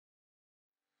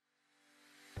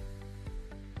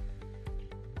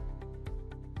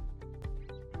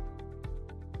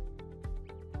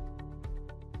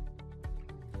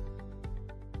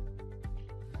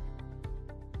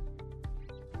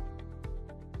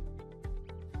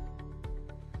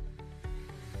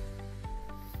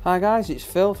Hi guys, it's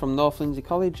Phil from North Lindsey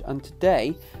College, and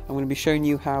today I'm going to be showing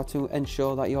you how to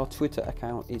ensure that your Twitter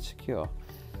account is secure.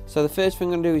 So the first thing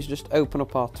I'm going to do is just open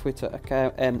up our Twitter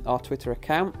account,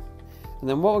 and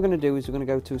then what we're going to do is we're going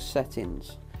to go to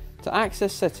settings. To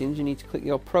access settings, you need to click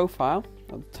your profile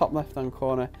at the top left hand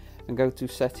corner and go to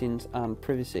settings and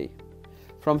privacy.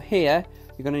 From here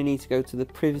you're going to need to go to the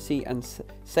privacy and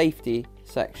safety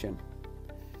section.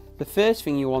 The first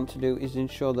thing you want to do is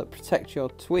ensure that protect your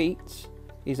tweets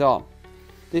is on.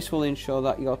 This will ensure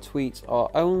that your tweets are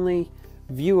only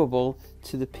viewable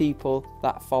to the people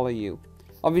that follow you.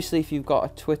 Obviously, if you've got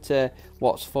a Twitter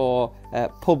what's for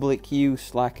public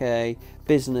use, like a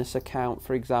business account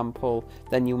for example,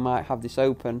 then you might have this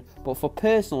open, but for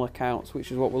personal accounts,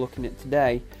 which is what we're looking at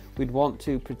today, we'd want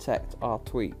to protect our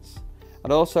tweets.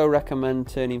 I'd also recommend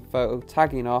turning photo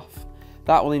tagging off.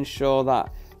 That will ensure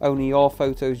that only your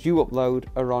photos you upload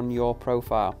are on your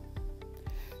profile.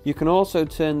 You can also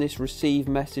turn this receive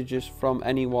messages from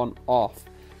anyone off.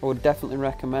 I would definitely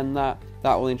recommend that.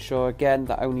 That will ensure again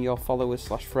that only your followers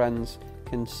 / friends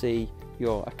can see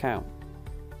your account.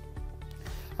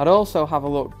 I'd also have a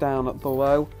look down at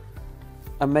below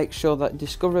and make sure that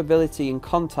discoverability in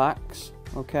contacts,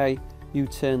 okay, you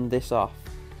turn this off.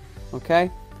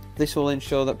 Okay, this will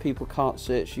ensure that people can't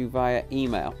search you via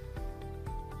email.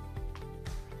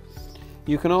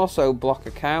 You can also block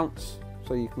accounts.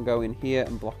 So you can go in here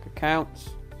and block accounts.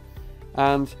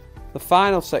 And the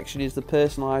final section is the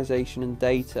personalization and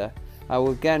data. I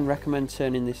will again recommend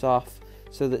turning this off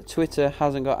so that Twitter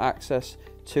hasn't got access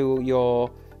to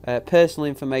your personal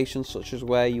information, such as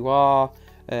where you are,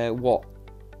 what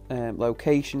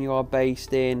location you are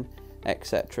based in,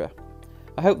 etc.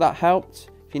 I hope that helped.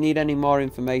 If you need any more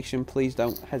information, please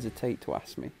don't hesitate to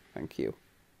ask me. Thank you.